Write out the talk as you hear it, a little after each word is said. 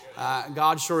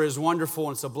God sure is wonderful,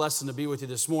 and it's a blessing to be with you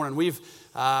this morning.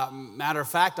 Matter of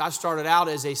fact, I started out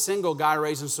as a single guy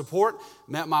raising support,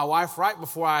 met my wife right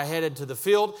before I headed to the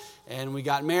field, and we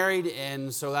got married,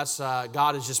 and so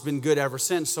God has just been good ever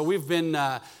since. So me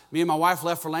and my wife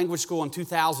left for language school in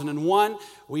 2001.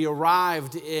 We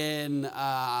arrived in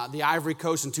the Ivory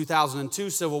Coast in 2002.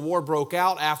 Civil War broke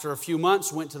out. After a few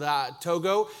months, went to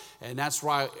Togo, and that's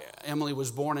why Emily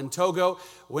was born in Togo.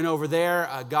 Went over there.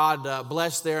 God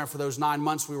blessed there for those 9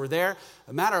 months we were there. As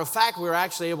a matter of fact, we were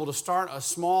actually able to start a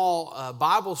small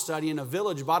Bible study in a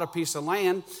village, bought a piece of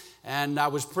land, and I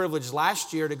was privileged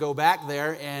last year to go back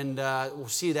there and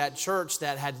see that church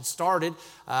that had started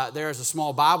there as a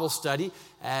small Bible study,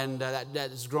 and that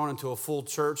has grown into a full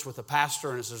church with a pastor,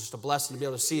 and it's just a blessing to be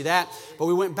able to see that. But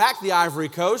we went back to the Ivory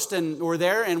Coast, and we were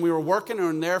there, and we were working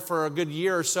and there for a good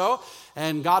year or so,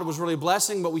 and God was really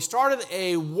blessing. But we started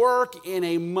a work in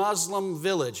a Muslim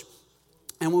village.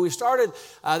 And when we started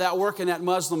that work in that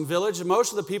Muslim village,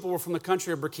 most of the people were from the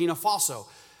country of Burkina Faso.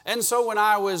 And so when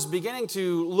I was beginning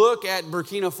to look at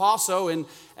Burkina Faso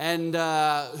and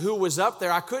who was up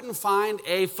there, I couldn't find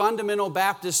a fundamental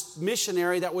Baptist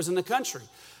missionary that was in the country.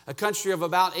 A country of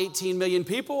about 18 million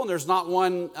people, and there's not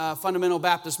one fundamental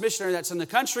Baptist missionary that's in the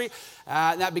country.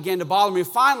 That began to bother me.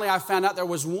 Finally, I found out there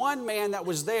was one man that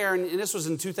was there, and this was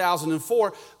in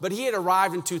 2004, but he had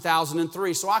arrived in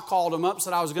 2003. So I called him up,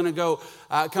 said I was going to go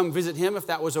come visit him if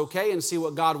that was okay and see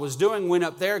what God was doing. Went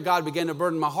up there. God began to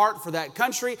burden my heart for that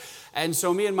country. And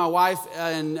so me and my wife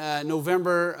in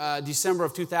December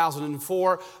of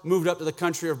 2004 moved up to the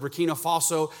country of Burkina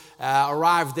Faso,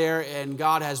 arrived there, and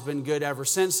God has been good ever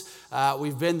since.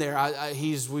 We've been there.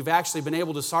 We've actually been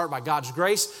able to start by God's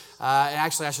grace. And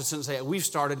actually, I shouldn't say it. We've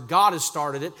started. God has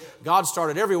started it. God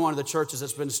started every one of the churches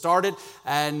that's been started.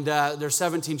 And there's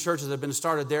 17 churches that have been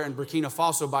started there in Burkina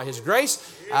Faso by His grace.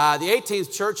 The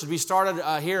 18th church will be started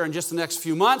here in just the next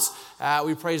few months.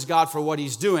 We praise God for what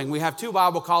He's doing. We have 2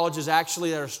 Bible colleges actually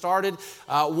that are started.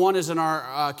 One is in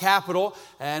our capital,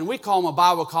 and we call them a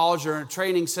Bible college or a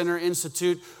training center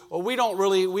institute. Well,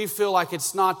 we feel like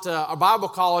it's not a Bible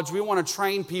college. We want to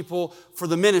train people for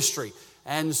the ministry.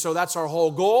 And so that's our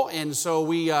whole goal. And so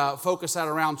we focus that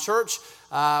around church,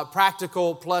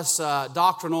 practical plus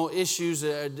doctrinal issues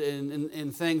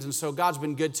and things. And so God's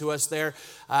been good to us there.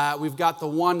 We've got the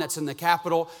one that's in the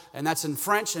capital, and that's in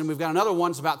French. And we've got another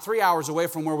one that's about 3 hours away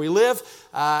from where we live,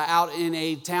 out in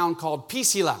a town called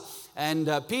Piscila. And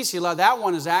Piscila, that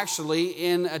one is actually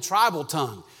in a tribal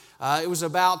tongue. It was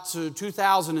about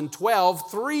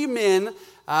 2012. 3 men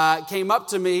came up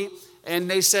to me, and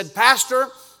they said, "Pastor,"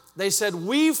 they said,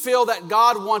 "we feel that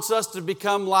God wants us to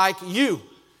become like you."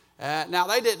 Now,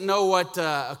 they didn't know what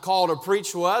a call to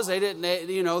preach was.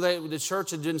 The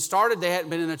church had been started. They hadn't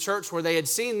been in a church where they had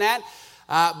seen that.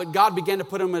 But God began to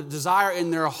put them a desire in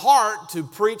their heart to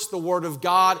preach the Word of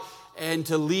God and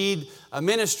to lead a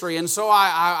ministry. And so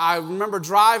I remember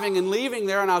driving and leaving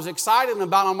there, and I was excited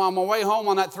about on my way home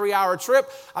on that 3-hour trip.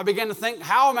 I began to think,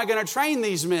 how am I going to train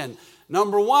these men?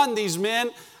 Number one, these men,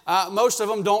 most of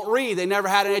them don't read. They never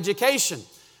had an education.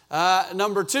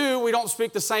 Number two, we don't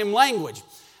speak the same language.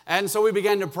 And so we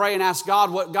began to pray and ask God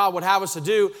what God would have us to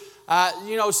do.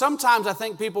 Sometimes I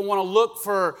think people want to look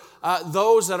for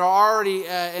those that are already,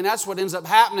 and that's what ends up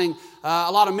happening.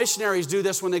 A lot of missionaries do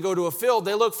this when they go to a field.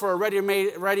 They look for a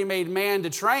ready-made man to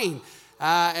train.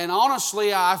 And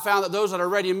honestly, I found that those that are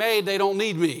ready-made, they don't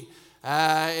need me.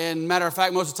 And matter of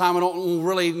fact, most of the time I don't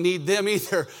really need them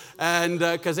either, and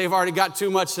because they've already got too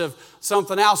much of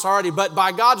something else already. But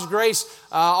by God's grace,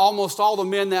 almost all the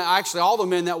men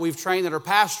that we've trained that are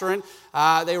pastoring,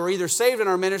 they were either saved in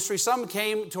our ministry. Some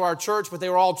came to our church, but they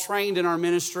were all trained in our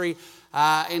ministry.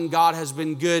 And God has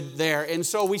been good there. And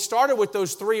so we started with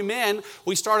those 3 men.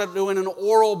 We started doing an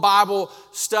oral Bible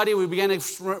study. We began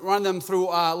to run them through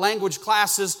language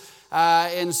classes.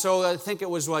 And so I think it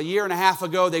was a year and a half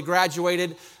ago they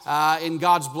graduated, in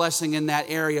God's blessing in that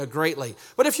area greatly.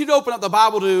 But if you'd open up the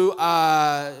Bible to,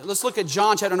 let's look at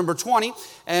John chapter number 20.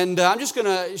 And I'm just going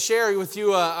to share with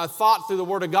you a thought through the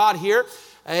Word of God here.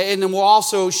 And then we'll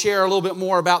also share a little bit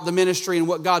more about the ministry and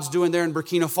what God's doing there in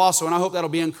Burkina Faso. And I hope that'll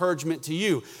be encouragement to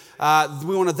you.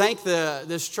 We want to thank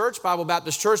this church, Bible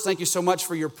Baptist Church. Thank you so much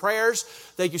for your prayers.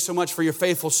 Thank you so much for your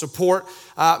faithful support.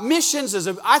 I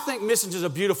think missions is a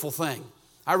beautiful thing.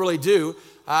 I really do.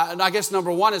 And I guess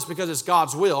number one is because it's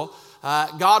God's will.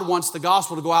 God wants the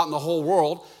gospel to go out in the whole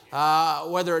world.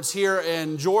 Whether it's here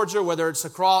in Georgia, whether it's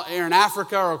in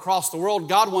Africa or across the world,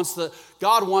 God wants the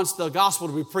gospel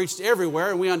to be preached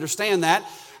everywhere, and we understand that.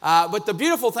 But the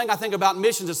beautiful thing I think about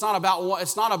missions, it's not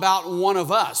about one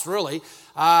of us, really.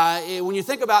 When you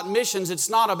think about missions, it's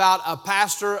not about a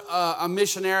pastor, a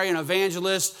missionary, an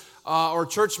evangelist, or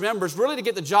church members. Really, to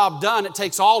get the job done, it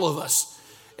takes all of us.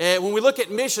 When we look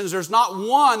at missions, there's not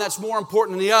one that's more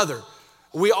important than the other.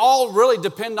 We all really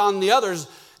depend on the others.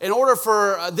 In order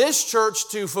for this church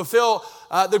to fulfill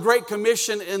the Great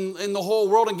Commission in the whole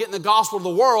world and getting the gospel to the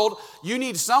world, you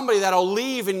need somebody that'll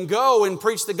leave and go and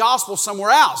preach the gospel somewhere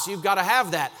else. You've got to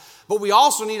have that. But we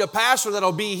also need a pastor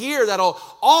that'll be here that'll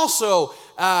also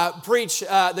preach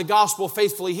the gospel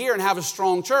faithfully here and have a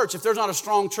strong church. If there's not a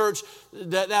strong church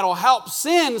that'll help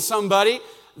send somebody,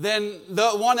 then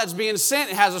the one that's being sent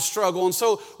has a struggle. And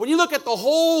so when you look at the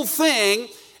whole thing,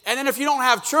 and then if you don't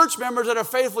have church members that are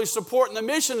faithfully supporting the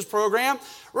missions program,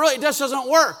 really it just doesn't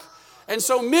work. And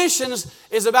so missions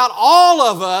is about all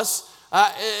of us,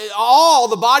 all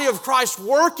the body of Christ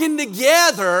working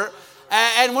together.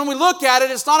 And when we look at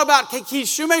it, it's not about Keith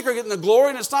Shoemaker getting the glory,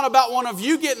 and it's not about one of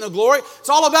you getting the glory. It's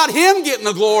all about him getting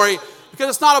the glory, because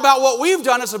it's not about what we've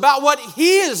done, it's about what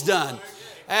he has done.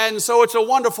 And so it's a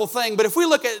wonderful thing. But if we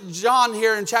look at John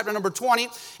here in chapter number 20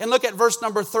 and look at verse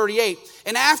number 38,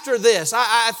 and after this,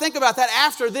 I think about that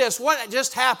after this, what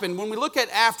just happened? When we look at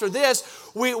after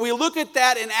this, we look at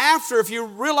that, and after, if you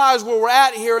realize where we're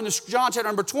at here in this John chapter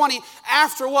number 20,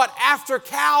 after what? After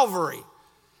Calvary.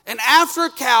 And after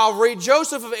Calvary,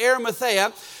 Joseph of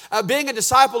Arimathea, being a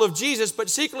disciple of Jesus, but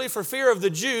secretly for fear of the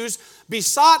Jews,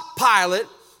 besought Pilate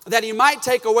that he might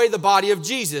take away the body of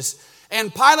Jesus.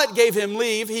 And Pilate gave him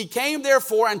leave. He came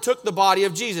therefore and took the body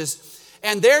of Jesus.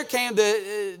 And there came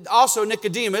also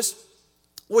Nicodemus,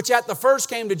 which at the first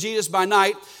came to Jesus by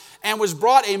night, and was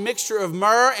brought a mixture of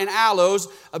myrrh and aloes,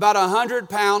 about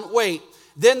 100-pound weight.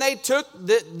 Then took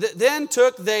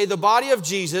they the body of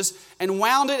Jesus and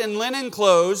wound it in linen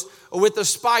clothes with the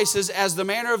spices, as the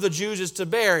manner of the Jews is to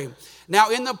bury. Now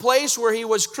in the place where he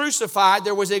was crucified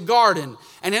there was a garden,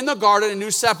 and in the garden a new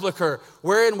sepulchre,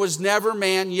 wherein was never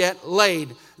man yet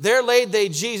laid. There laid they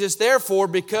Jesus, therefore,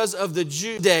 because of the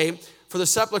Jew day, for the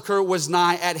sepulchre was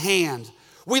nigh at hand.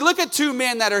 We look at two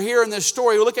men that are here in this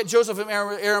story. We look at Joseph of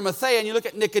Arimathea, and you look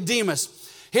at Nicodemus.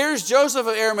 Here's Joseph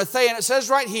of Arimathea, and it says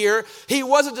right here, he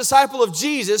was a disciple of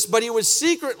Jesus, but he was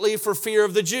secretly for fear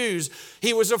of the Jews.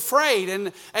 He was afraid,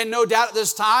 and no doubt at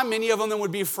this time, many of them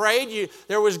would be afraid.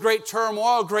 There was great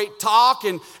turmoil, great talk,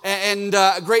 and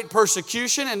great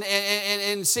persecution,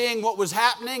 and seeing what was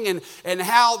happening and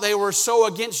how they were so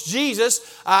against Jesus.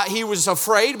 He was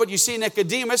afraid, but you see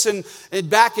Nicodemus, and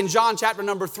back in John chapter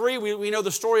number 3, we know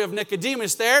the story of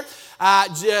Nicodemus there.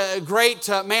 Great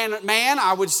man,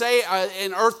 I would say,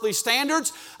 in earthly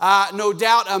standards. No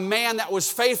doubt a man that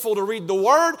was faithful to read the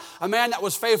Word, a man that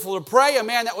was faithful to pray, a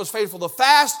man that was faithful to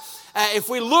fast. If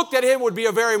we looked at him, would be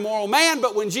a very moral man,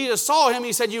 but when Jesus saw him,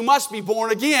 he said, "You must be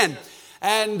born again."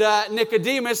 And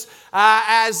Nicodemus,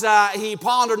 as he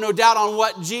pondered, no doubt, on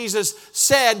what Jesus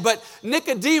said, but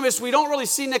Nicodemus, we don't really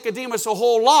see Nicodemus a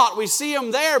whole lot. We see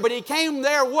him there, but he came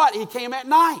there what? He came at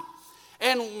night.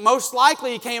 And most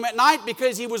likely he came at night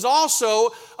because he was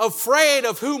also afraid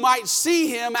of who might see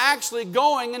him actually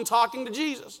going and talking to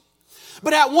Jesus.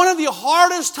 But at one of the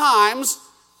hardest times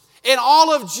in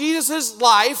all of Jesus'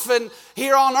 life and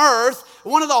here on earth,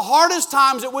 one of the hardest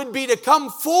times it would be to come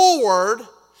forward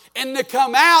and to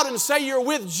come out and say you're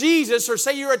with Jesus or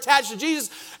say you're attached to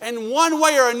Jesus. And one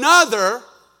way or another,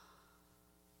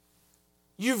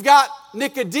 you've got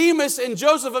Nicodemus and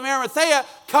Joseph of Arimathea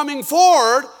coming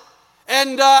forward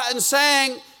and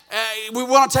saying, we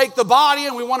want to take the body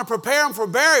and we want to prepare him for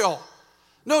burial.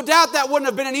 No doubt that wouldn't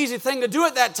have been an easy thing to do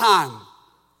at that time.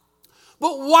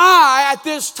 But why at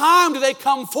this time do they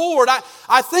come forward?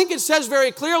 I think it says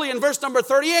very clearly in verse number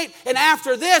 38, and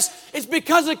after this, it's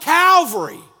because of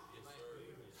Calvary.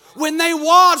 When they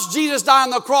watched Jesus die on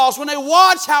the cross, when they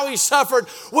watched how he suffered,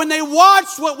 when they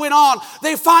watched what went on,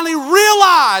 they finally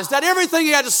realized that everything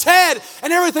he had said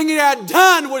and everything he had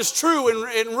done was true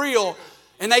and real.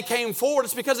 And they came forward.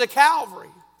 It's because of Calvary.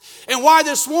 And why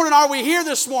this morning are we here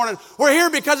this morning? We're here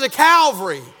because of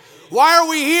Calvary. Why are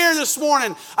we here this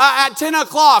morning at 10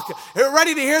 o'clock,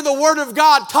 ready to hear the Word of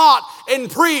God taught and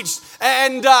preached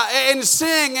and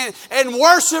sing and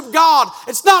worship God?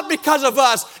 It's not because of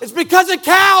us. It's because of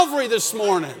Calvary this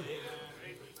morning.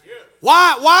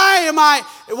 Why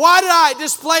did I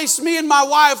displace me and my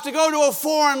wife to go to a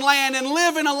foreign land and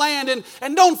live in a land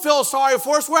and don't feel sorry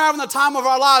for us? We're having the time of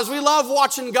our lives. We love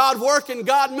watching God work and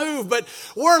God move, but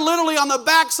we're literally on the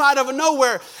backside of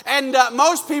nowhere. And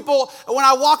most people, when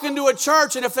I walk into a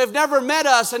church, and if they've never met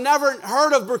us and never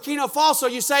heard of Burkina Faso,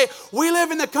 you say, we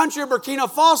live in the country of Burkina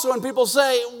Faso, and people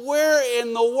say, where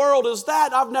in the world is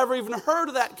that? I've never even heard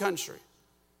of that country.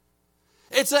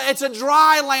 It's a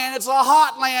dry land. It's a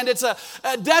hot land. It's a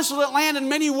desolate land in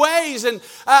many ways.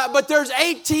 But there's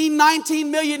 18,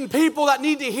 19 million people that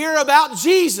need to hear about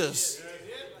Jesus.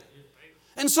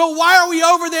 And so why are we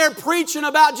over there preaching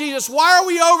about Jesus? Why are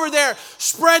we over there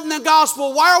spreading the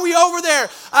gospel? Why are we over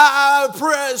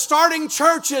there starting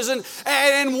churches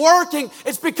and working?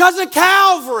 It's because of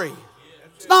Calvary.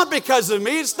 It's not because of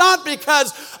me. It's not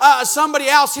because somebody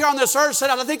else here on this earth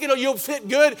said, I think you'll fit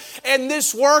good in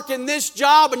this work and this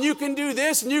job, and you can do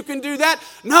this and you can do that.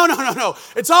 No.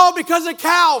 It's all because of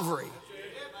Calvary.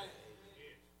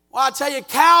 Well, I tell you,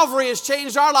 Calvary has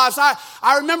changed our lives.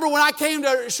 I remember when I came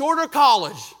to Shorter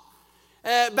College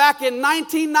back in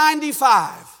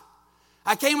 1995.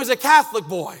 I came as a Catholic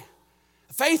boy,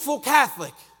 a faithful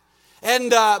Catholic.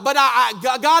 But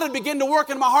God had begun to work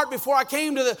in my heart before I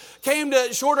came to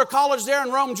Shorter College there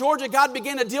in Rome, Georgia. God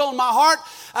began to deal in my heart.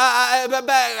 I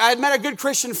had met a good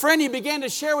Christian friend. He began to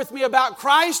share with me about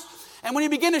Christ. And when he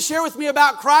began to share with me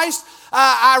about Christ,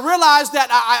 I realized that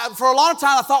for a lot of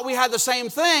time I thought we had the same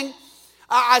thing.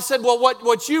 I said, well,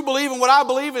 what you believe and what I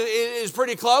believe is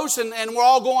pretty close, and we're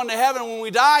all going to heaven when we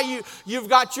die. You've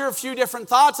got your few different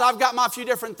thoughts. I've got my few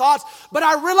different thoughts. But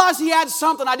I realized he had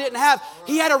something I didn't have.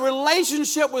 He had a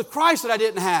relationship with Christ that I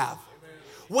didn't have.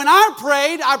 When I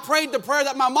prayed the prayer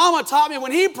that my mama taught me.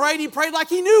 When he prayed like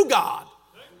he knew God.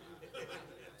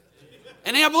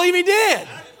 And I believe he did.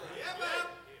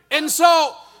 And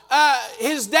so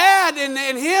his dad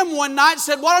and him one night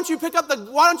said, why don't you pick up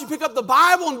the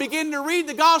Bible and begin to read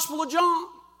the Gospel of John?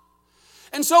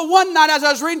 And so one night as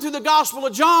I was reading through the Gospel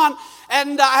of John,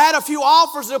 and I had a few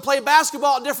offers to play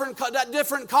basketball at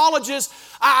different colleges,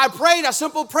 I prayed a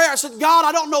simple prayer. I said, God,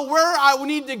 I don't know where I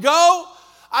need to go.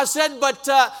 I said, but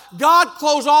God,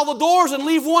 close all the doors and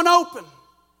leave one open.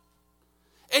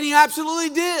 And he absolutely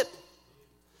did.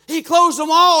 He closed them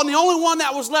all, and the only one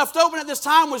that was left open at this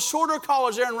time was Shorter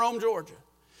College there in Rome, Georgia.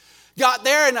 Got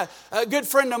there, and a good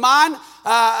friend of mine,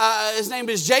 his name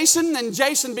is Jason, and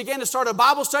Jason began to start a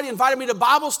Bible study, invited me to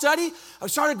Bible study. I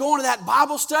started going to that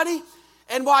Bible study,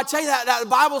 and I tell you that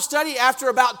Bible study, after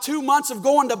about 2 months of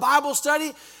going to Bible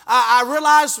study, I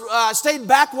realized, I stayed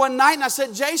back one night, and I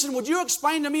said, Jason, would you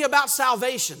explain to me about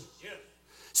salvation?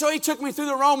 So he took me through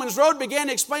the Romans road, began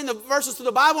to explain the verses through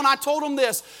the Bible, and I told him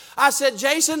this. I said,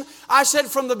 Jason,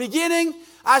 from the beginning,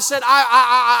 I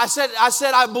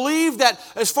believe that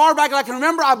as far back as I can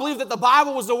remember, I believe that the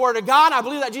Bible was the Word of God. I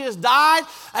believe that Jesus died.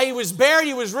 He was buried.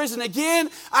 He was risen again.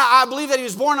 I believe that he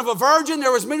was born of a virgin.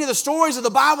 There was many of the stories of the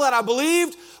Bible that I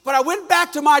believed. But I went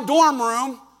back to my dorm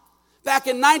room back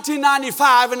in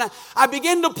 1995, and I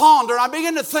began to ponder. I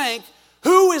began to think,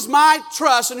 who is my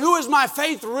trust and who is my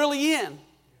faith really in?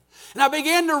 And I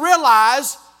began to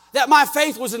realize that my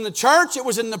faith was in the church, it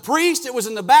was in the priest, it was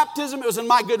in the baptism, it was in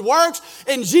my good works,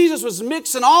 and Jesus was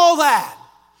mixing all that.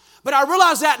 But I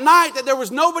realized that night that there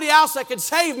was nobody else that could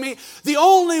save me. The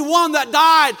only one that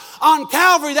died on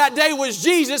Calvary that day was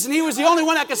Jesus, and he was the only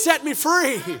one that could set me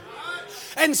free.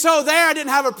 And so there, I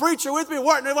didn't have a preacher with me. It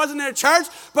wasn't in a church,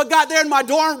 but got there in my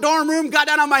dorm room, got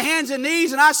down on my hands and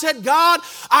knees, and I said, God,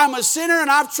 I'm a sinner,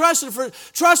 and I've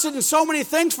trusted in so many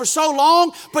things for so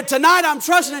long, but tonight I'm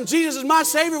trusting in Jesus as my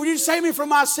Savior. Will you save me from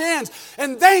my sins?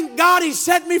 And thank God he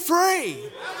set me free.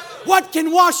 What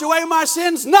can wash away my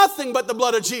sins? Nothing but the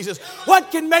blood of Jesus. What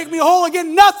can make me whole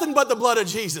again? Nothing but the blood of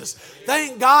Jesus.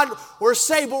 Thank God we're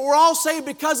saved, but we're all saved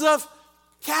because of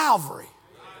Calvary.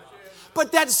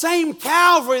 But that same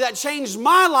Calvary that changed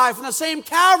my life and the same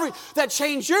Calvary that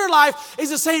changed your life is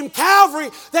the same Calvary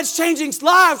that's changing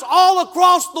lives all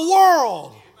across the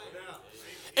world.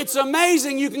 It's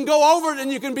amazing. You can go over it and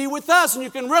you can be with us and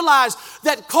you can realize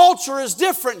that culture is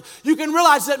different. You can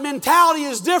realize that mentality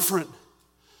is different.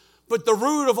 But the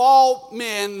root of all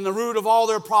men and the root of all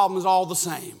their problems is all the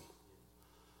same.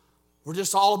 We're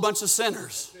just all a bunch of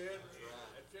sinners.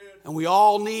 And we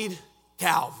all need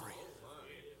Calvary.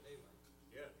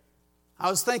 I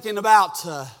was thinking about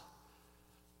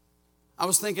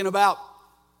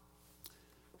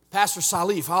Pastor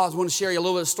Salif. I always want to share you a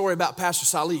little bit of story about Pastor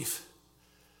Salif.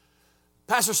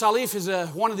 Pastor Salif is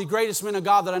one of the greatest men of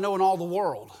God that I know in all the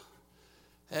world.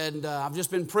 And I've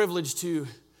just been privileged to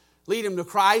lead him to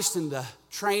Christ and to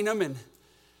train him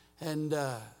and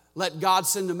let God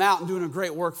send him out and doing a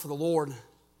great work for the Lord.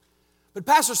 But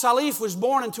Pastor Salif was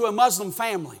born into a Muslim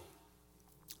family.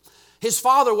 His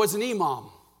father was an imam,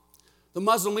 the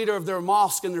Muslim leader of their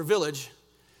mosque in their village.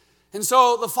 And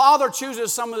so the father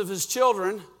chooses some of his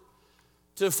children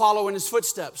to follow in his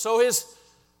footsteps. So his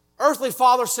earthly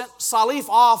father sent Salif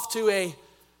off to a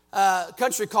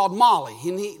country called Mali.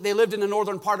 They lived in the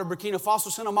northern part of Burkina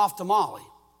Faso, sent him off to Mali.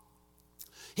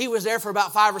 He was there for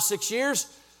about 5 or 6 years.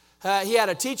 He had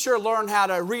a teacher, learned how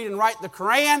to read and write the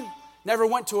Quran, never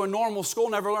went to a normal school,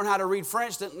 never learned how to read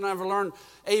French, never learned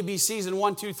ABCs and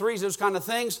 1, 2, 3s, those kind of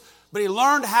things. But he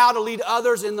learned how to lead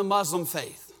others in the Muslim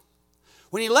faith.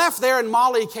 When he left there in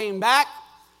Mali, he came back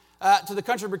to the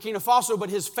country of Burkina Faso, but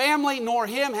his family nor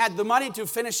him had the money to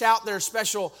finish out their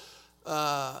special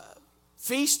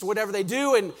feast, whatever they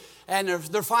do, and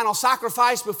their final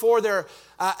sacrifice before they're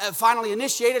finally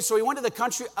initiated. So he went to the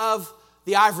country of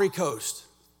the Ivory Coast.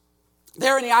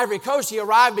 There in the Ivory Coast, he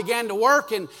arrived, began to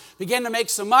work, and began to make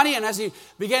some money. And as he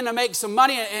began to make some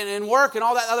money and work and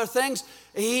all that other things,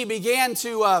 he began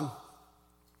to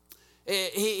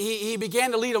he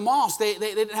began to lead a mosque. They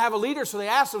didn't have a leader, so they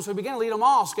asked him. So he began to lead a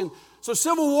mosque. And so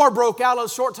civil war broke out a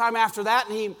short time after that,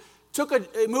 and he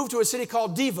moved to a city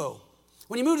called Devo.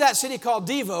 When he moved to that city called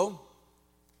Devo,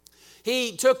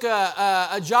 he took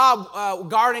a job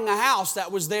guarding a house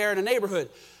that was there in a neighborhood.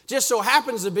 Just so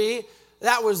happens to be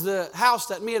that was the house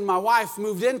that me and my wife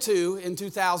moved into in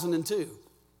 2002.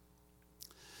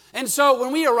 And so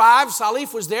when we arrived,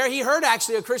 Salif was there. He heard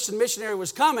actually a Christian missionary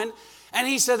was coming, and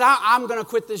he said, I'm going to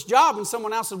quit this job. And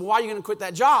someone else said, well, why are you going to quit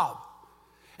that job?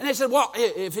 And they said, well,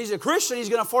 if he's a Christian, he's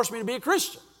going to force me to be a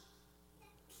Christian.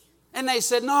 And they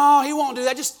said, no, he won't do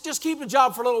that. Just keep the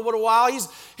job for a little while.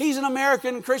 He's an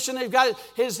American Christian. They've got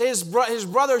his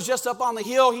brother's just up on the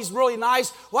hill. He's really nice.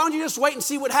 Why don't you just wait and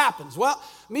see what happens? Well,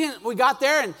 we got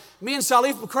there, and me and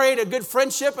Salif created a good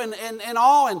friendship and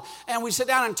all, and we sit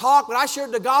down and talk. But I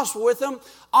shared the gospel with him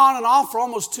on and off for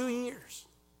almost 2 years.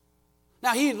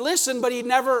 Now he'd listen, but he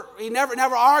never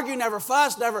argue, never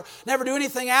fuss, never do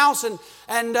anything else,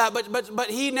 but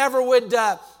he never would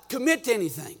commit to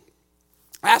anything.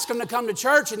 I asked him to come to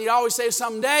church, and he'd always say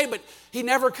someday, but he'd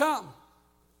never come.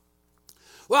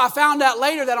 Well, I found out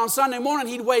later that on Sunday morning,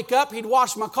 he'd wake up, he'd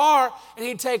wash my car, and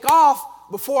he'd take off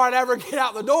before I'd ever get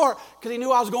out the door because he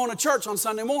knew I was going to church on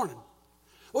Sunday morning.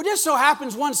 Well, it just so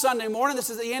happens one Sunday morning,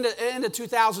 this is the end of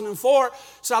 2004,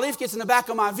 Salif gets in the back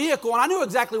of my vehicle, and I knew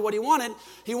exactly what he wanted.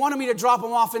 He wanted me to drop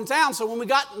him off in town. So when we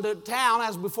got into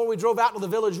town, before we drove out to the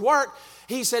village work,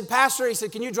 he said, Pastor,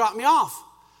 can you drop me off?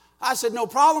 I said, no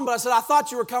problem, but I said, I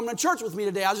thought you were coming to church with me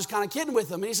today. I was just kind of kidding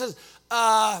with him. And he says,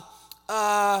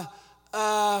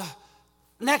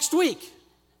 next week.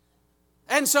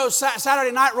 And so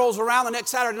Saturday night rolls around, the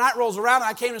next Saturday night rolls around, and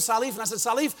I came to Salif, and I said,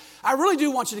 Salif, I really do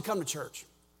want you to come to church.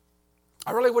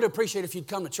 I really would appreciate if you'd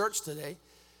come to church today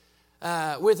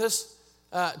with us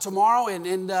tomorrow.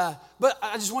 But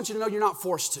I just want you to know you're not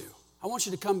forced to. I want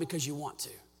you to come because you want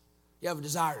to. You have a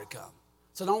desire to come.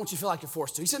 So I don't want you to feel like you're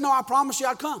forced to. He said, no, I promise you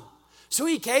I'd come. So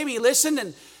he came, he listened,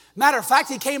 and matter of fact,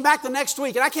 he came back the next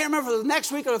week. And I can't remember if it was the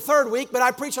next week or the third week, but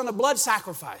I preached on the blood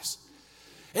sacrifice.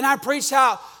 And I preached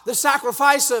how the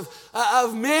sacrifice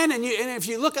of men, and if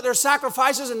you look at their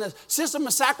sacrifices, and the system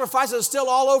of sacrifices is still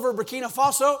all over Burkina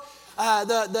Faso.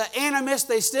 The animists,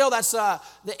 that's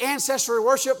the ancestry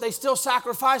worship, they still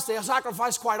sacrifice. They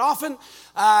sacrifice quite often.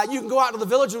 You can go out to the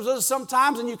villages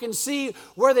sometimes, and you can see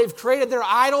where they've created their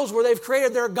idols, where they've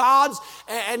created their gods,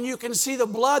 and you can see the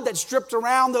blood that's dripped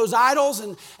around those idols,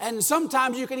 and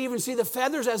sometimes you can even see the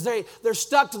feathers as they're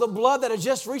stuck to the blood that has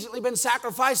just recently been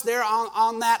sacrificed there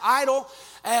on that idol.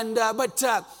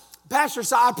 Pastor,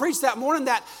 so I preached that morning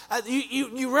that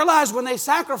you realize when they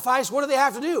sacrifice, what do they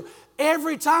have to do?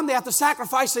 Every time they have to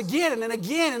sacrifice again and then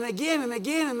again and again and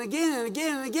again and again and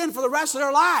again and again for the rest of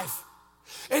their life.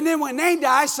 And then when they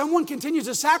die, someone continues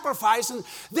to sacrifice, and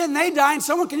then they die and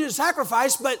someone continues to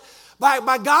sacrifice. But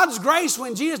by God's grace,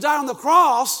 when Jesus died on the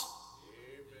cross,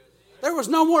 there was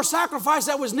no more sacrifice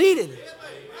that was needed.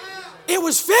 It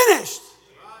was finished.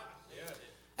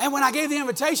 And when I gave the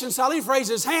invitation, Salif raised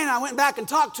his hand. I went back and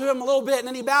talked to him a little bit, and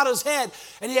then he bowed his head,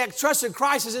 and he had trusted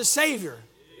Christ as his Savior.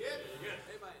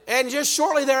 And just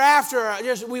shortly thereafter,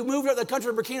 we moved up to the country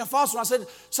of Burkina Faso. And I said,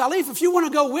 Salif, if you want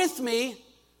to go with me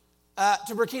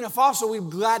to Burkina Faso, we'd be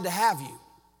glad to have you.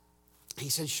 He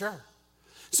said, sure.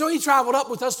 So he traveled up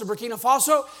with us to Burkina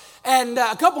Faso. And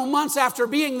a couple of months after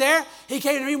being there, he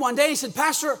came to me one day. He said,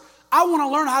 Pastor, I want to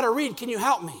learn how to read. Can you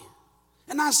help me?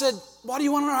 And I said, why do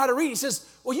you want to learn how to read? He says,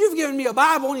 well, you've given me a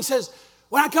Bible. And he says,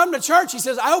 when I come to church, he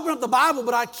says, I open up the Bible,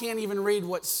 but I can't even read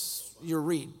what you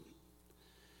read.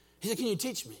 He said, can you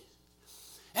teach me?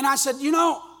 And I said,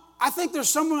 I think there's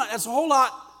someone that's a whole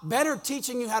lot better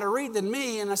teaching you how to read than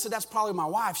me. And I said, that's probably my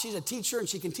wife. She's a teacher, and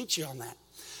she can teach you on that.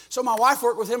 So my wife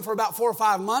worked with him for about 4 or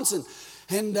 5 months.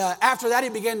 And after that, he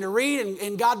began to read,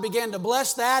 and God began to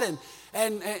bless that.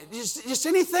 And just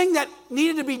anything that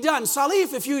needed to be done.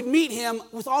 Salif, if you'd meet him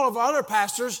with all of our other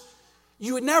pastors,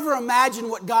 you would never imagine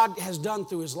what God has done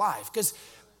through his life. Because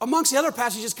amongst the other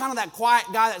pastors, he's just kind of that quiet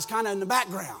guy that's kind of in the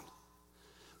background.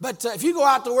 But if you go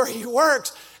out to where he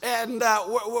works and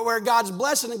where God's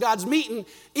blessing and God's meeting,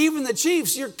 even the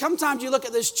chiefs, sometimes you look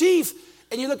at this chief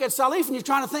and you look at Salif and you're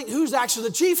trying to think who's actually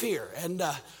the chief here.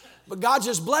 But God's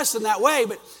just blessed in that way.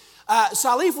 But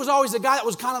Salif was always the guy that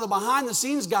was kind of the behind the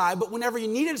scenes guy, but whenever you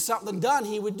needed something done,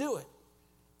 he would do it.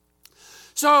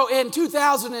 So in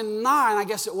 2009, I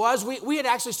guess it was, we had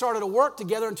actually started to work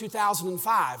together in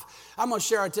 2005. I'm going to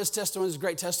share this testimony. It's a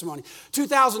great testimony.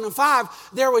 2005,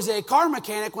 there was a car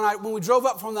mechanic when we drove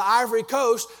up from the Ivory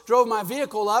Coast, drove my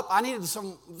vehicle up. I needed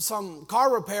some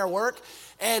car repair work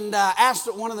and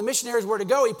asked one of the missionaries where to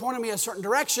go. He pointed me a certain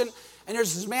direction, and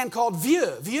there's this man called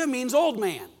Vieux. Vieux means old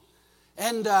man.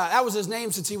 And that was his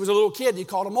name since he was a little kid. He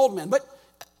called him old man. But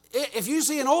if you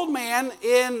see an old man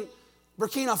in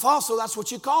Burkina Faso, that's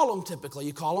what you call them typically.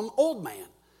 You call them old man.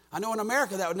 I know in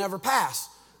America that would never pass,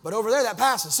 but over there that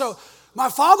passes. So my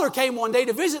father came one day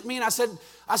to visit me, and I said,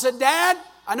 Dad,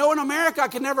 I know in America I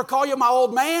can never call you my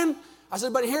old man. I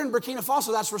said, but here in Burkina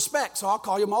Faso, that's respect, so I'll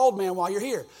call you my old man while you're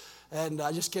here. And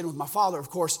just kidding with my father, of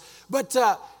course. But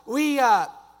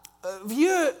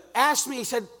Vieux asked me,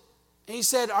 he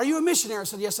said, are you a missionary? I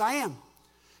said, yes, I am.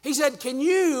 He said, can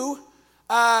you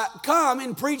come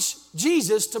and preach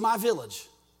Jesus to my village?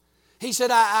 He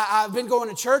said, I've been going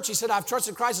to church. He said, I've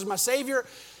trusted Christ as my Savior.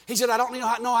 He said, I don't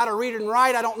know how to read and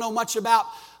write. I don't know much about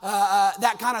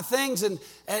that kind of things. And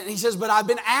he says, but I've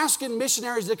been asking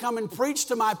missionaries to come and preach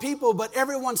to my people, but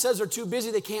everyone says they're too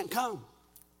busy, they can't come.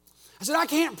 I said, I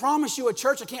can't promise you a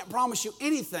church. I can't promise you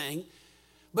anything.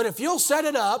 But if you'll set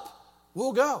it up,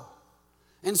 we'll go.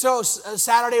 And so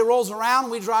Saturday rolls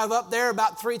around. We drive up there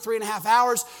about 3.5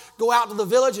 hours, go out to the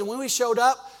village. And when we showed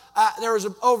up, there was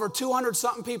over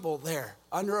 200-something people there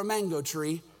under a mango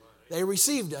tree. They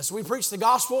received us. We preached the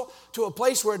gospel to a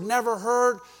place where had never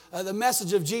heard the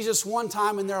message of Jesus one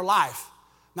time in their life.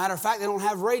 Matter of fact, they don't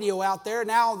have radio out there.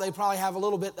 Now they probably have a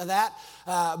little bit of that,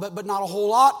 but not a whole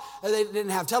lot. They didn't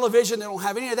have television. They don't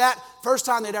have any of that. First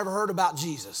time they'd ever heard about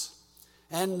Jesus.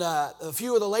 And a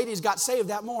few of the ladies got saved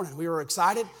that morning. We were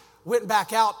excited. Went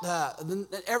back out.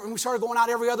 We started going out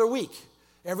every other week.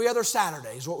 Every other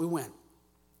Saturday is what we went.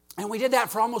 And we did that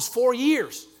for almost 4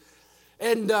 years.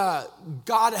 And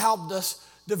God helped us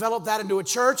develop that into a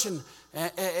church. And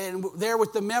there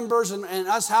with the members and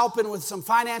us helping with some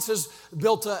finances,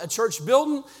 built a church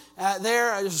building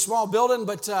there. It was a small building,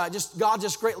 but God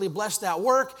just greatly blessed that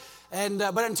work.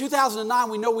 But in 2009,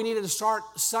 we know we needed to start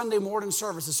Sunday morning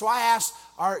services. So I asked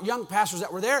our young pastors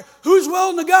that were there, who's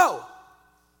willing to go?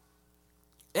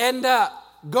 And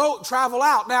go travel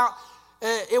out. Now,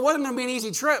 it wasn't going to be an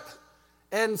easy trip.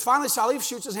 And finally, Salif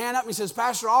shoots his hand up and he says,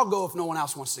 Pastor, I'll go if no one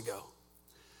else wants to go.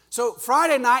 So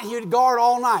Friday night, he would guard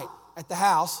all night at the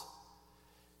house.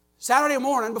 Saturday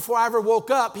morning, before I ever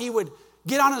woke up, he would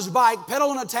get on his bike,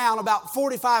 pedal into town about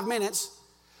 45 minutes,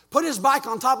 put his bike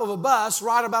on top of a bus,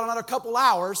 ride about another couple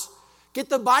hours, get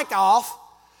the bike off.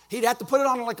 He'd have to put it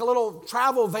on like a little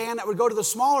travel van that would go to the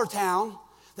smaller town.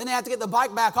 Then he'd have to get the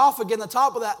bike back off again, the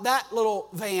top of that little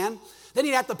van. Then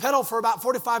he'd have to pedal for about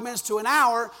 45 minutes to an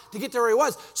hour to get to where he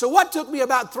was. So what took me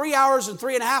about 3 hours and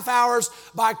 3.5 hours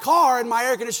by car in my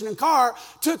air conditioning car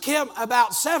took him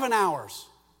about 7 hours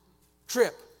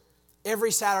trip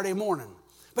every Saturday morning.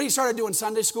 But he started doing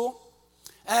Sunday school.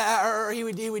 Or he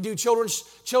would do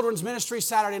children's ministry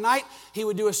Saturday night. He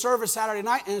would do a service Saturday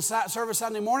night and a service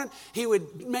Sunday morning. He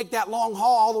would make that long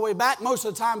haul all the way back. Most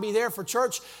of the time be there for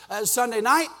church Sunday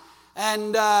night.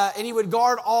 And he would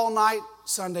guard all night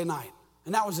Sunday night.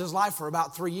 And that was his life for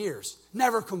about 3 years.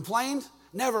 Never complained,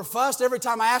 never fussed. Every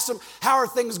time I asked him, how are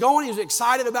things going? He was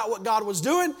excited about what God was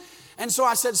doing. And so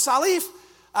I said, Salif,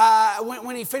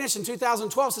 when he finished in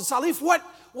 2012, I said, Salif,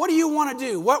 what do you want to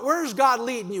do? Where's God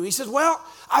leading you? He says, well,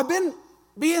 I've been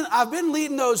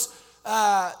leading those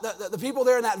the people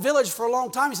there in that village for a long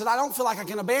time. He said, I don't feel like I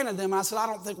can abandon them. I said, I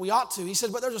don't think we ought to. He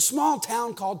said, but there's a small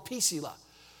town called Pisila.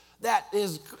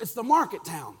 It's the market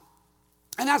town.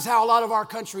 And that's how a lot of our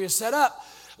country is set up.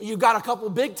 You've got a couple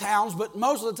big towns, but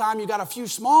most of the time you've got a few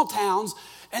small towns,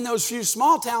 and those few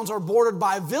small towns are bordered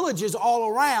by villages all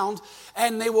around,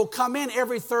 and they will come in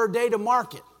every third day to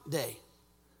market day.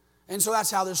 And so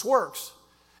that's how this works.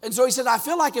 And so he said, I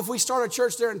feel like if we start a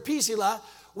church there in Pisila,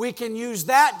 we can use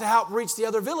that to help reach the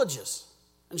other villages.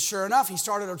 And sure enough, he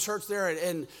started a church there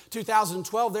in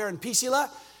 2012 there in Pisila.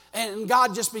 And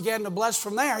God just began to bless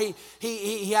from there.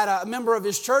 He had a member of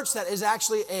his church that is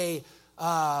actually a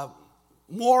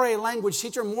Moray language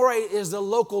teacher. Moray is the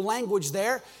local language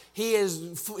there. He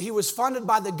was funded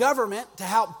by the government to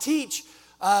help teach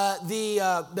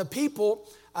the people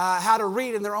how to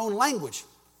read in their own language.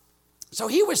 So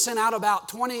he was sent out about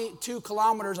 22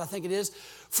 kilometers, I think it is,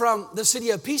 from the city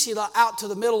of Pisila out to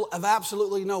the middle of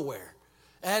absolutely nowhere.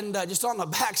 And just on the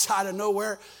backside of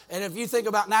nowhere. And if you think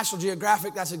about National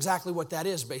Geographic, that's exactly what that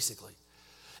is, basically.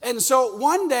 And so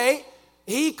one day,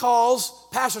 he calls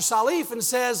Pastor Salif and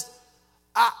says,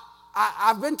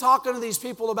 I've been talking to these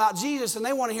people about Jesus, and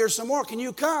they want to hear some more. Can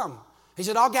you come? He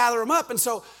said, I'll gather them up. And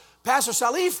so Pastor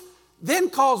Salif then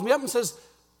calls me up and says,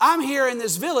 I'm here in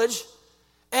this village,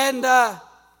 and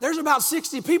there's about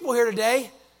 60 people here today.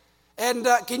 And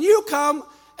can you come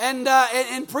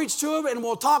and preach to them, and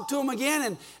we'll talk to them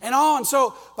again and all. And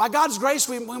so by God's grace,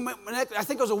 I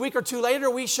think it was a week or two later,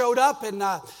 we showed up and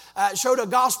showed a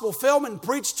gospel film and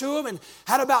preached to them and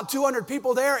had about 200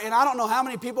 people there. And I don't know how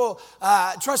many people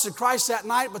trusted Christ that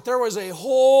night, but there was a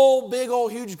whole big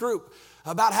old huge group.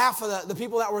 About half of the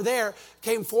people that were there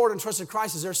came forward and trusted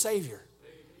Christ as their Savior.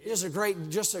 Just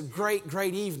a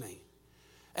great evening.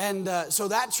 And so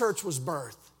that church was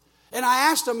birthed. And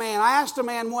I asked a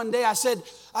man one day, I said,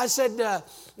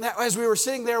 as we were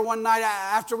sitting there one night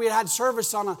after we had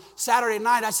service on a Saturday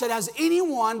night, I said, has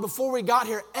anyone before we got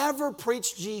here ever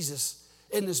preached Jesus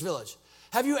in this village?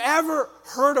 Have you ever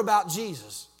heard about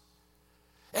Jesus?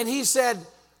 And he said,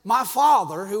 my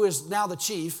father, who is now the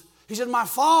chief, he said, my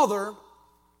father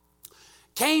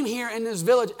came here in this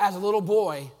village as a little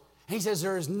boy. He says,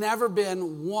 there has never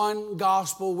been one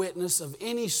gospel witness of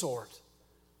any sort.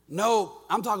 No,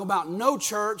 I'm talking about no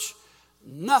church,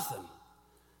 nothing,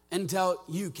 until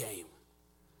you came.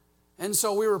 And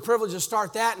so we were privileged to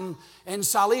start that, and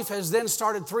Salif has then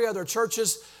started 3 other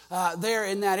churches there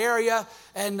in that area.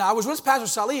 And I was with Pastor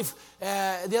Salif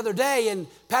the other day, and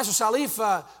Pastor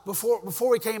Salif, before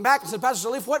we came back, I said, Pastor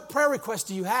Salif, what prayer request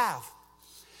do you have?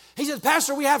 He said,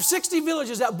 Pastor, we have 60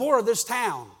 villages that border this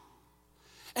town.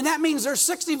 And that means there's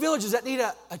 60 villages that need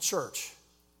a church.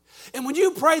 And would you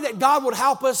pray that God would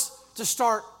help us to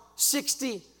start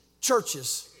 60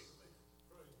 churches?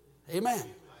 Amen.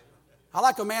 I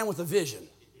like a man with a vision.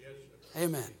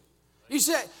 Amen. You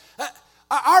say,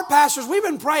 our pastors, we've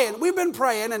been praying,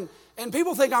 and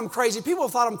people think I'm crazy. People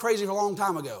have thought I'm crazy a long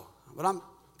time ago, but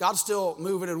God's still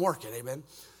moving and working. Amen.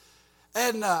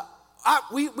 And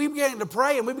we began to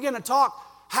pray, and we began to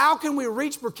talk. How can we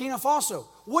reach Burkina Faso?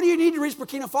 What do you need to reach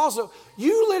Burkina Faso?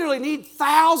 You literally need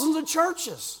thousands of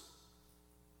churches.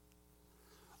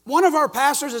 One of our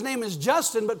pastors, his name is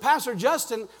Justin, but Pastor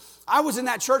Justin, I was in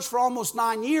that church for almost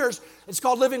 9 years. It's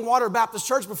called Living Water Baptist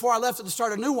Church before I left it to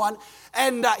start a new one.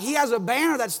 And he has a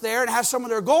banner that's there and has some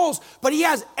of their goals, but he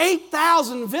has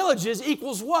 8,000 villages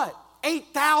equals what?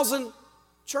 8,000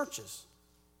 churches.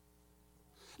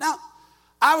 Now,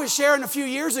 I was sharing a few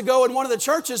years ago in one of the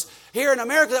churches here in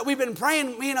America that we've been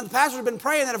praying, me and the pastors have been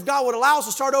praying that if God would allow us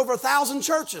to start over 1,000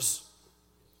 churches.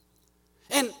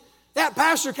 And that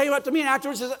pastor came up to me and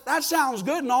afterwards said, that sounds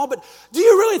good and all, but do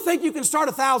you really think you can start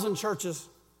 1,000 churches?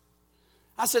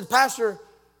 I said, Pastor,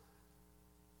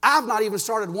 I've not even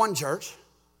started one church.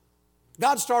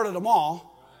 God started them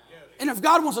all. And if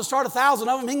God wants to start 1,000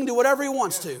 of them, he can do whatever he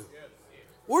wants to.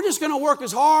 We're just going to work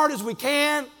as hard as we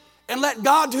can and let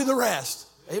God do the rest.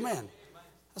 Amen.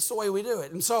 That's the way we do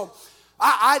it. And so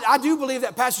I do believe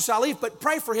that Pastor Salif, but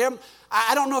pray for him.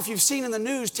 I don't know if you've seen in the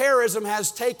news, terrorism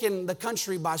has taken the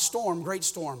country by storm, great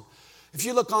storm. If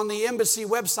you look on the embassy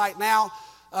website now,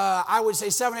 I would say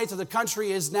 7/8 of the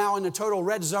country is now in a total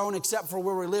red zone, except for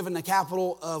where we live in the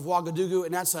capital of Ouagadougou,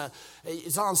 and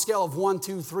it's on a scale of 1,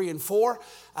 2, 3, and 4.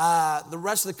 The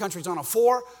rest of the country is on a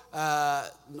 4.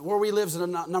 Where we live is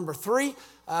in a number 3.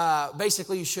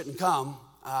 Basically, you shouldn't come.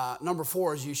 Number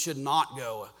 4 is you should not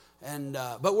go.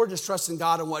 But we're just trusting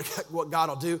God and what God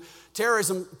will do.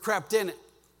 Terrorism crept in.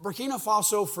 Burkina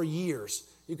Faso for years.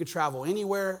 You could travel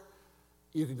anywhere.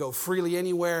 You could go freely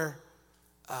anywhere.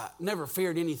 Never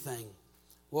feared anything.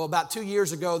 Well, about 2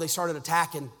 years ago, they started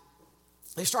attacking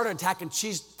police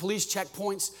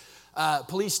checkpoints,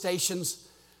 police stations,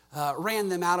 ran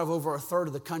them out of over a third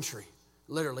of the country.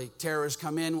 Literally, terrorists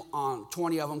come in,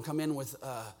 20 of them come in with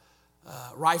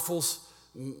rifles,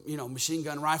 machine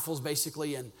gun rifles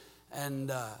basically, and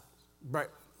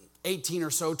 18 or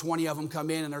so, 20 of them come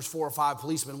in, and there's 4 or 5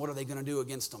 policemen. What are they going to do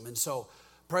against them? And so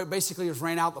basically just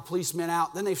ran out, the policemen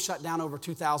out. Then they've shut down over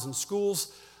 2,000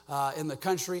 schools in the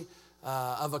country,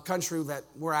 of a country that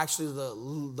we're actually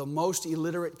the most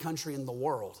illiterate country in the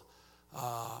world.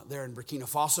 There in Burkina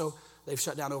Faso, they've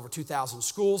shut down over 2,000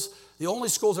 schools. The only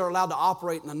schools that are allowed to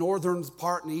operate in the northern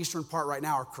part and the eastern part right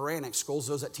now are Quranic schools,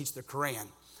 those that teach the Quran.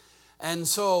 And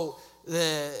so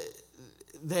it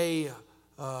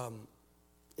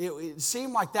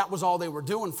seemed like that was all they were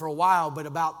doing for a while, but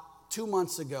about 2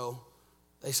 months ago,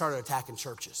 they started attacking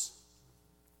churches.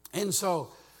 And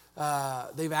so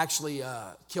they've actually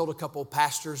killed a couple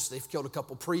pastors. They've killed a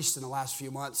couple priests in the last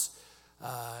few months.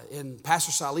 And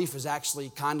Pastor Salif is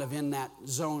actually kind of in that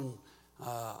zone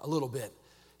a little bit.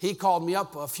 He called me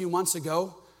up a few months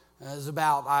ago.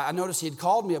 I noticed he had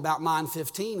called me about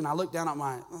 9:15, and I looked down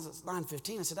at it's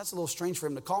 9:15. I said, that's a little strange for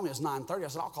him to call me. It's 9:30. I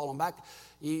said, I'll call him back.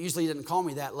 Usually he didn't call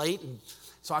me that late. And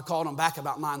so I called him back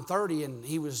about 9:30, and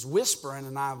he was whispering,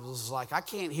 and I was like, I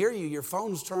can't hear you. Your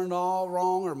phone's turned all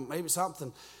wrong or maybe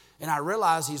something. And I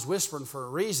realized he's whispering for a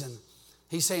reason.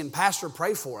 He's saying, Pastor,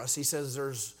 pray for us. He says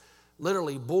there's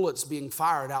literally bullets being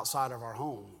fired outside of our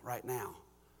home right now.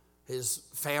 His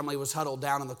family was huddled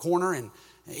down in the corner, and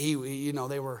they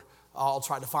were all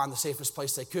tried to find the safest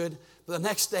place they could. But the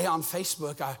next day on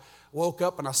Facebook, I woke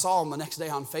up and I saw him the next day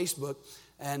on Facebook,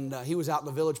 and he was out in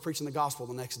the village preaching the gospel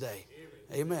the next day.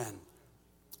 Amen.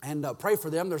 And pray for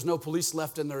them. There's no police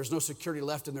left and there's no security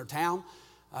left in their town.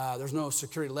 There's no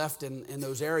security left in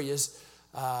those areas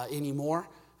anymore.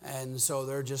 And so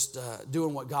they're just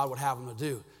doing what God would have them to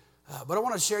do. But I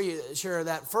want to share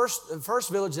that first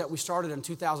village that we started in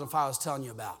 2005 I was telling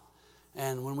you about.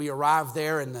 And when we arrived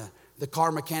there and the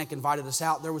car mechanic invited us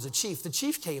out, there was a chief. The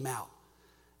chief came out.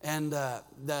 And the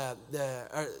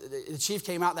chief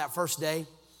came out that first day.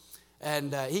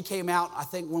 And he came out, I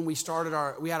think when we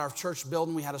started we had our church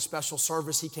building, we had a special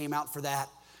service. He came out for that.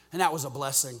 And that was a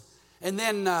blessing. And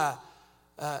then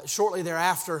shortly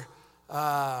thereafter,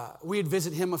 we'd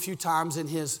visit him a few times in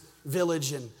his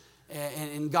village,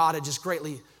 and God had just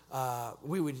greatly,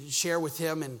 we would share with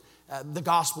him and the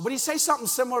gospel. But he'd say something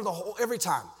similar every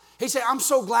time. He'd say, I'm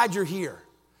so glad you're here.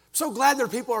 I'm so glad there are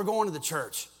people who are going to the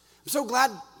church. I'm so glad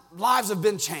lives have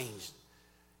been changed.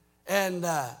 And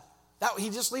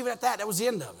he'd just leave it at that. That was the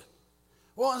end of it.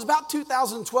 Well, it was about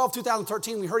 2012,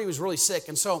 2013, we heard he was really sick.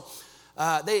 And so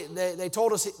they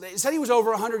told us, they said he was over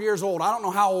 100 years old. I don't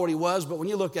know how old he was, but when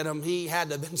you look at him, he had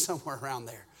to have been somewhere around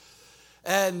there.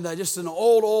 And just an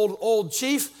old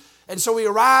chief. And so we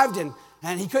arrived, and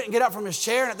he couldn't get up from his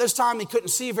chair. And at this time, he couldn't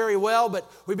see very well. But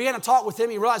we began to talk with him.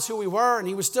 He realized who we were, and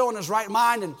he was still in his right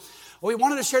mind. And we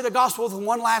wanted to share the gospel with him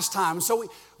one last time. And so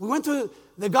we went through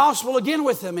the gospel again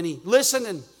with him, and he listened.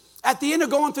 And at the end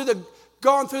of going through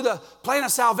the plan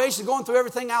of salvation, going through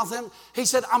everything out with him, he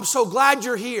said, I'm so glad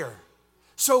you're here.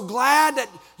 So glad that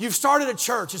you've started a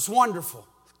church. It's wonderful.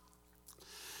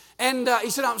 And he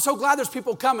said, I'm so glad there's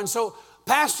people coming. So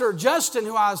Pastor Justin,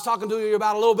 who I was talking to you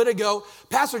about a little bit ago,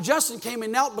 Pastor Justin came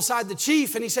and knelt beside the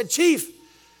chief, and he said, Chief,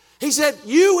 he said,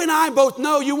 you and I both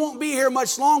know you won't be here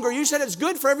much longer. You said it's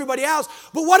good for everybody else,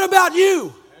 but what about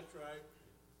you? That's right.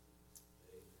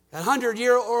 That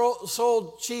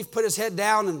 100-year-old chief put his head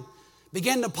down and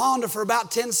began to ponder for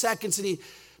about 10 seconds, and he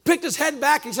picked his head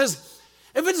back and he says,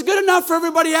 if it's good enough for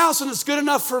everybody else, then it's good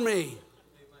enough for me.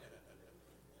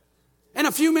 And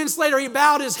a few minutes later, he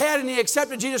bowed his head and he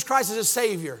accepted Jesus Christ as his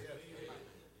Savior.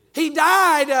 He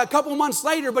died a couple months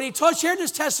later, but he shared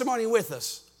his testimony with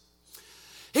us.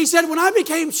 He said, when I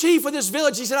became chief of this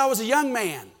village, he said, I was a young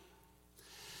man.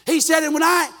 He said, and when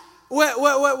I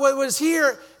was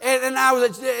here, and when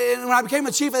I became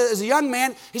a chief as a young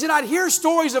man, he said, I'd hear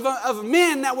stories of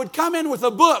men that would come in with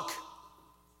a book.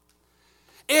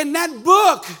 In that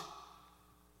book,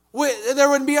 there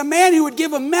would be a man who would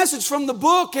give a message from the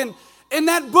book, and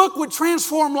that book would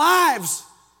transform lives.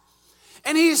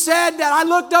 And he said that I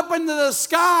looked up into the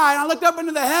sky, and I looked up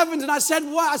into the heavens, and I said,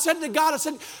 what? I said to God,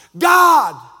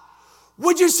 God,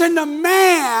 would you send a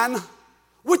man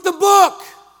with the book?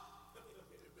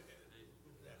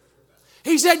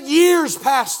 He said, years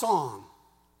passed on.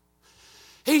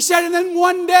 He said, and then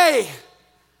one day,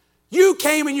 you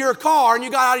came in your car, and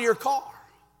you got out of your car.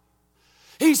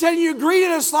 He said, you greeted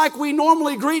us like we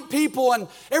normally greet people and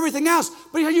everything else.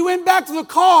 But he said, you went back to the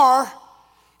car.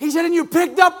 He said, and you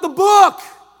picked up the book.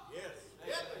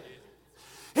 Yes.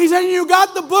 He said, and you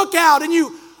got the book out and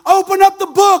you opened up the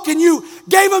book and you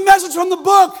gave a message from the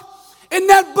book. And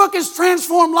that book has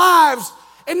transformed lives.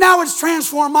 And now it's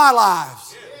transformed my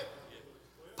lives.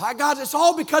 By God, it's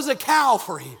all because of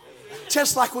Calvary.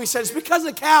 Just like we said, it's because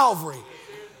of Calvary.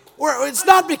 It's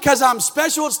not because I'm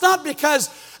special. It's not because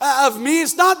of me.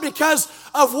 It's not because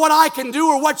of what I can do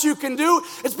or what you can do.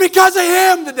 It's because of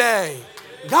Him today.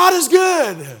 God is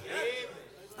good.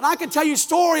 And I can tell you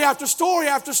story after story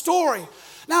after story.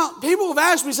 Now, people have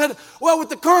asked me, said, well, with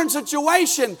the current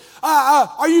situation,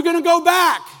 are you going to go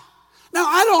back? Now,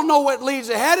 I don't know what leads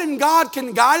ahead, and God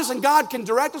can guide us, and God can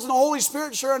direct us, and the Holy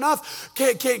Spirit, sure enough,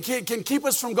 can keep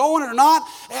us from going or not.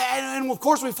 And of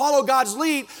course, we follow God's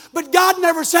lead. But God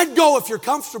never said go if you're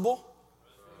comfortable.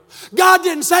 God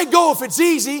didn't say go if it's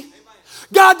easy.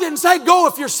 God didn't say go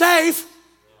if you're safe.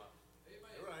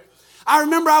 I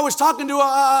remember I was talking to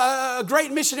a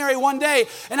great missionary one day,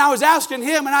 and I was asking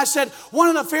him, and I said, one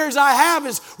of the fears I have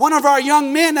is one of our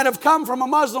young men that have come from a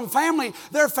Muslim family,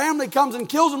 their family comes and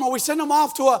kills them, or we send them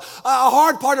off to a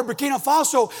hard part of Burkina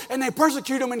Faso, and they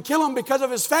persecute him and kill him because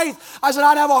of his faith. I said,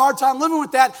 I'd have a hard time living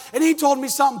with that. And he told me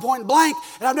something point blank,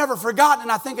 and I've never forgotten,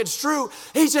 and I think it's true.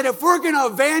 He said, if we're going to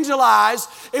evangelize,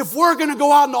 if we're going to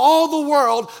go out into all the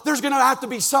world, there's going to have to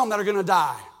be some that are going to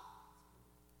die.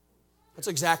 That's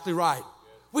exactly right.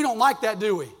 We don't like that,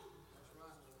 do we?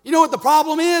 You know what the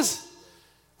problem is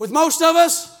with most of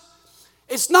us?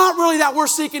 It's not really that we're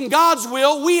seeking God's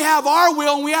will. We have our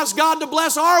will, and we ask God to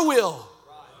bless our will.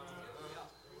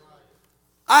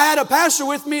 I had a pastor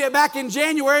with me back in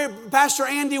January, Pastor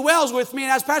Andy Wells with me,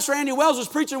 and as Pastor Andy Wells was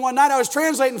preaching one night, I was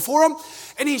translating for him,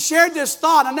 and he shared this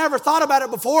thought. I never thought about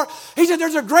it before. He said,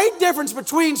 there's a great difference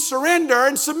between surrender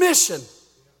and submission.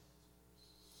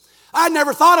 I had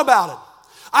never thought about it.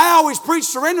 I always preached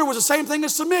surrender was the same thing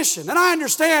as submission. And I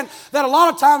understand that a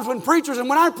lot of times when preachers, and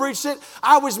when I preached it,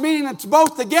 I was meaning it's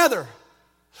both together.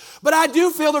 But I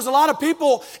do feel there's a lot of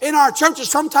people in our churches,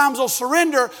 sometimes they'll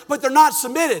surrender, but they're not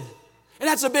submitted. And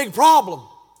that's a big problem.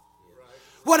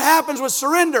 What happens with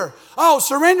surrender? Oh,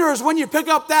 surrender is when you pick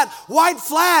up that white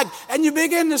flag and you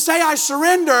begin to say, I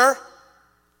surrender.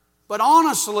 But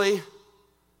honestly,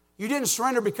 you didn't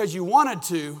surrender because you wanted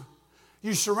to.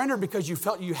 You surrendered because you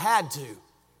felt you had to.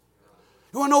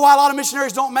 You want to know why a lot of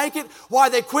missionaries don't make it? Why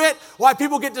they quit? Why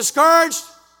people get discouraged?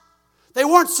 They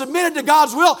weren't submitted to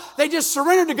God's will. They just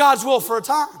surrendered to God's will for a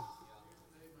time.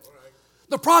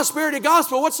 The prosperity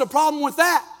gospel, what's the problem with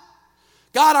that?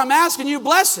 God, I'm asking you,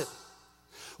 bless it.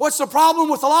 What's the problem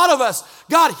with a lot of us?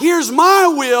 God, here's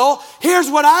my will. Here's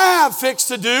what I have fixed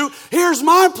to do. Here's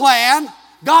my plan.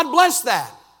 God bless that.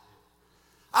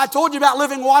 I told you about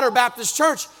Living Water Baptist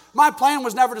Church. My plan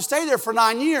was never to stay there for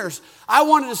 9 years. I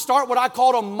wanted to start what I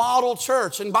called a model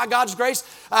church. And by God's grace,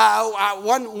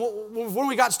 when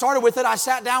we got started with it, I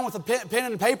sat down with a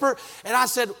pen and paper, and I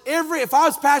said, if I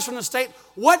was pastor in the state,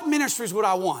 what ministries would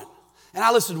I want? And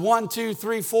I listed 1, 2,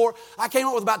 3, 4. I came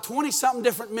up with about 20-something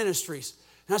different ministries.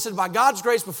 And I said, by God's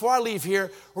grace, before I leave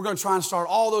here, we're going to try and start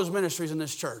all those ministries in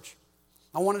this church.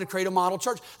 I wanted to create a model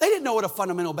church. They didn't know what a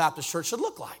fundamental Baptist church should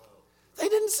look like. They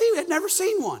had never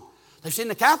seen one. They've seen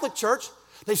the Catholic church.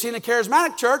 They've seen the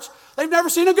charismatic church. They've never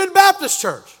seen a good Baptist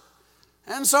church.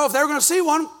 And so if they were going to see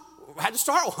one, we had to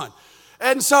start one.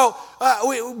 And so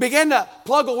we began to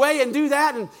plug away and do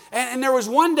that. And there was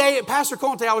one day at Pastor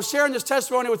Conte, I was sharing this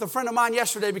testimony with a friend of mine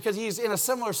yesterday because he's in a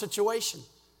similar situation.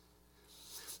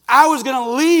 I was going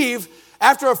to leave.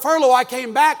 After a furlough, I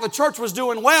came back. The church was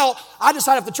doing well. I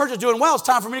decided if the church is doing well, it's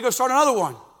time for me to go start another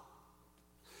one.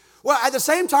 Well, at the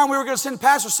same time, we were going to send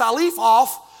Pastor Salif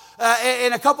off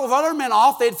and a couple of other men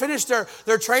off. They had finished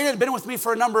their training, had been with me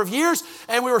for a number of years,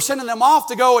 and we were sending them off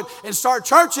to go and start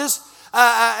churches.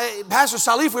 Pastor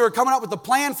Salif, we were coming up with a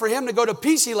plan for him to go to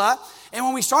Pisila. And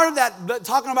when we started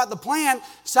talking about the plan,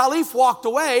 Salif walked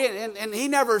away, and he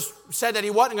never said that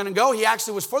he wasn't going to go. He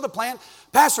actually was for the plan.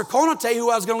 Pastor Konate, who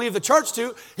I was going to leave the church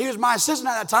to, he was my assistant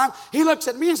at that time. He looks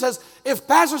at me and says, if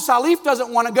Pastor Salif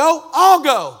doesn't want to go, I'll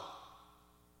go.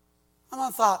 And I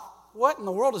thought, what in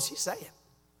the world is he saying?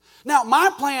 Now, my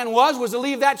plan was to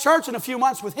leave that church in a few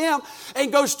months with him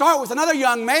and go start with another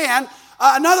young man,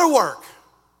 another work.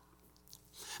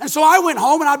 And so I went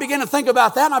home and I began to think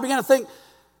about that, and I began to think,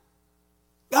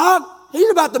 God, he's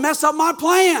about to mess up my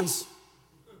plans.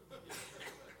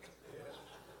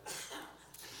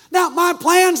 Now, my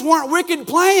plans weren't wicked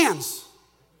plans.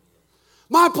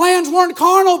 My plans weren't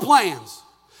carnal plans.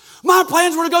 My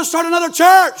plans were to go start another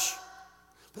church.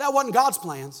 But that wasn't God's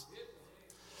plans.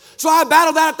 So I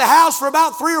battled that at the house for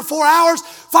about 3 or 4 hours.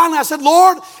 Finally, I said,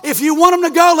 Lord, if you want him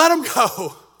to go, let him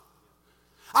go.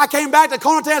 I came back to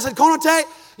Konate. I said, Konate,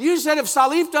 you said if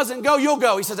Salif doesn't go, you'll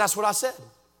go. He said, that's what I said.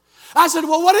 I said,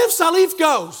 well, what if Salif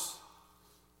goes?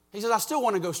 He said, I still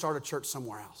want to go start a church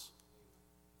somewhere else.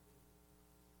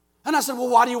 And I said, well,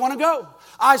 why do you want to go?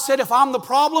 I said, if I'm the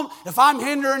problem, if I'm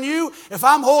hindering you, if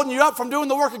I'm holding you up from doing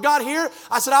the work of God here,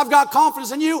 I said, I've got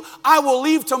confidence in you. I will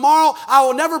leave tomorrow. I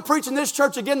will never preach in this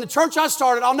church again. The church I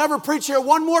started, I'll never preach here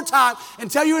one more time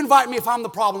until you invite me. If I'm the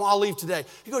problem, I'll leave today.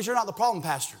 He goes, you're not the problem,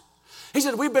 Pastor. He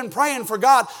said, we've been praying for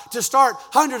God to start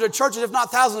hundreds of churches, if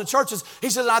not thousands of churches.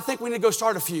 He said, I think we need to go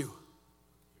start a few.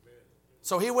 Amen.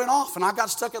 So he went off, and I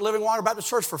got stuck at Living Water Baptist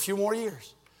Church for a few more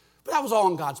years. But that was all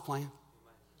in God's plan.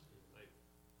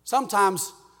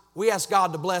 Sometimes we ask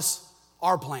God to bless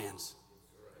our plans.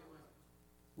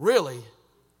 Really,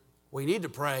 we need to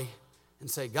pray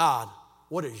and say, God,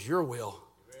 what is your will?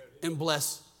 And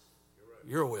bless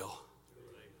your will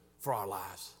for our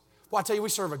lives. Boy, I tell you, we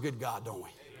serve a good God, don't we?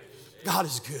 God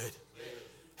is good.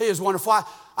 He is wonderful.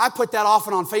 I put that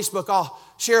often on Facebook. I'll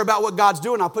share about what God's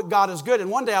doing. I'll put God is good.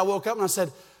 And one day I woke up and I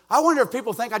said, I wonder if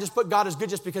people think I just put God is good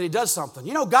just because he does something.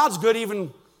 You know, God's good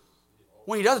even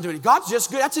when he doesn't do anything. God's just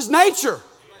good. That's his nature.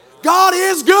 God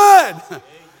is good.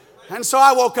 And so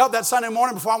I woke up that Sunday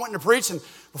morning before I went to preach, and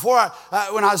before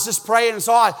when I was just praying, and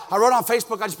so I wrote on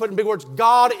Facebook, I just put in big words,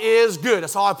 God is good.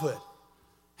 That's all I put.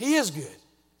 He is good.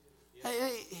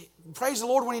 Praise the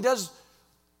Lord when he does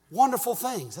wonderful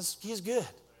things. He's good.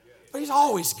 But he's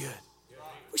always good.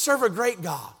 We serve a great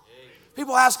God.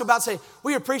 People ask about, say,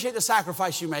 we appreciate the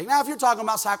sacrifice you make. Now, if you're talking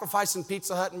about sacrificing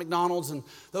Pizza Hut and McDonald's and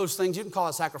those things, you can call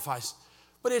it sacrifice.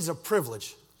 But it's a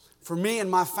privilege for me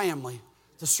and my family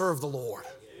to serve the Lord.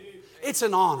 It's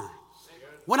an honor.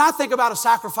 When I think about a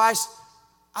sacrifice,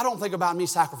 I don't think about me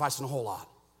sacrificing a whole lot.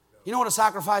 You know what a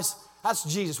sacrifice? That's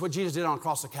Jesus, what Jesus did on the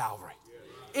cross of Calvary.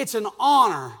 It's an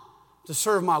honor to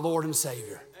serve my Lord and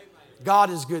Savior. God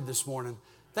is good this morning.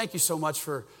 Thank you so much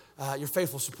for your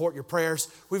faithful support, your prayers.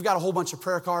 We've got a whole bunch of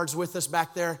prayer cards with us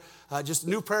back there. Just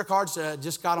new prayer cards.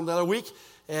 Just got them the other week.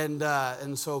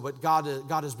 But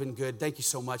God has been good. Thank you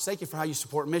so much. Thank you for how you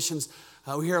support missions.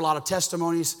 We hear a lot of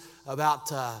testimonies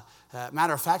about,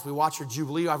 matter of fact, we watch your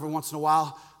Jubilee every once in a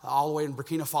while, all the way in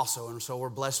Burkina Faso. And so we're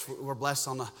blessed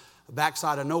on the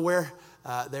backside of nowhere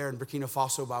there in Burkina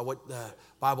Faso by what the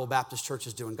Bible Baptist Church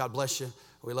is doing. God bless you.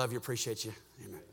 We love you, appreciate you. Amen.